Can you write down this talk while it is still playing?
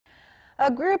A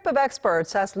group of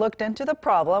experts has looked into the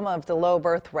problem of the low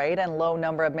birth rate and low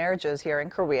number of marriages here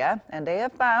in Korea, and they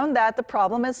have found that the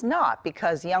problem is not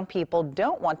because young people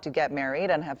don't want to get married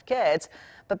and have kids,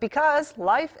 but because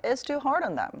life is too hard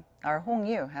on them. Our Hong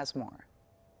Yu has more.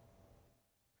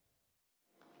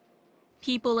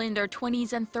 People in their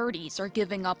 20s and 30s are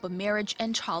giving up on marriage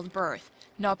and childbirth,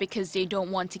 not because they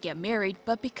don't want to get married,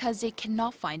 but because they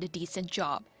cannot find a decent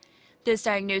job. This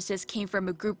diagnosis came from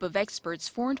a group of experts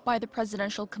formed by the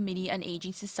Presidential Committee on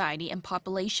Aging Society and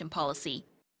Population Policy.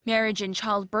 Marriage and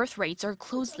childbirth rates are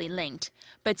closely linked,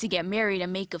 but to get married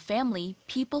and make a family,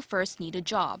 people first need a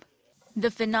job. The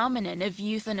phenomenon of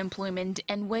youth unemployment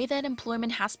and way that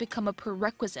employment has become a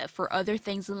prerequisite for other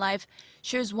things in life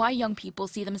shows why young people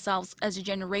see themselves as a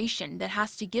generation that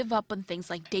has to give up on things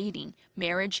like dating,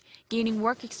 marriage, gaining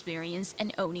work experience,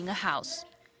 and owning a house.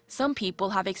 Some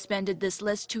people have expanded this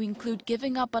list to include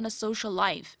giving up on a social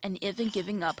life and even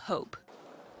giving up hope.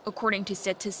 According to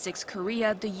Statistics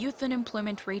Korea, the youth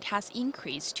unemployment rate has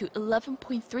increased to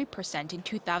 11.3% in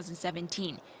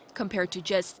 2017, compared to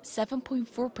just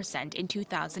 7.4% in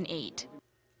 2008.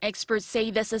 Experts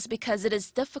say this is because it is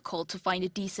difficult to find a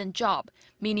decent job,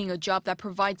 meaning a job that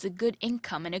provides a good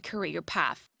income and a career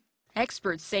path.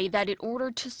 Experts say that in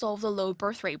order to solve the low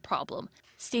birth rate problem,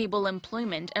 stable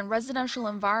employment and residential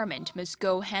environment must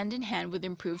go hand in hand with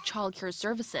improved childcare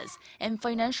services and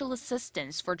financial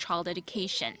assistance for child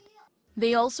education.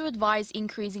 They also advise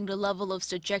increasing the level of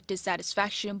subjective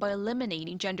satisfaction by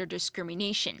eliminating gender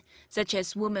discrimination, such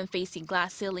as women facing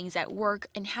glass ceilings at work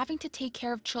and having to take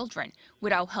care of children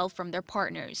without help from their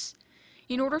partners,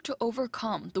 in order to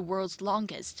overcome the world's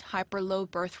longest hyper-low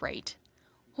birth rate.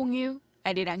 Hong Yu,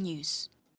 Arirang News.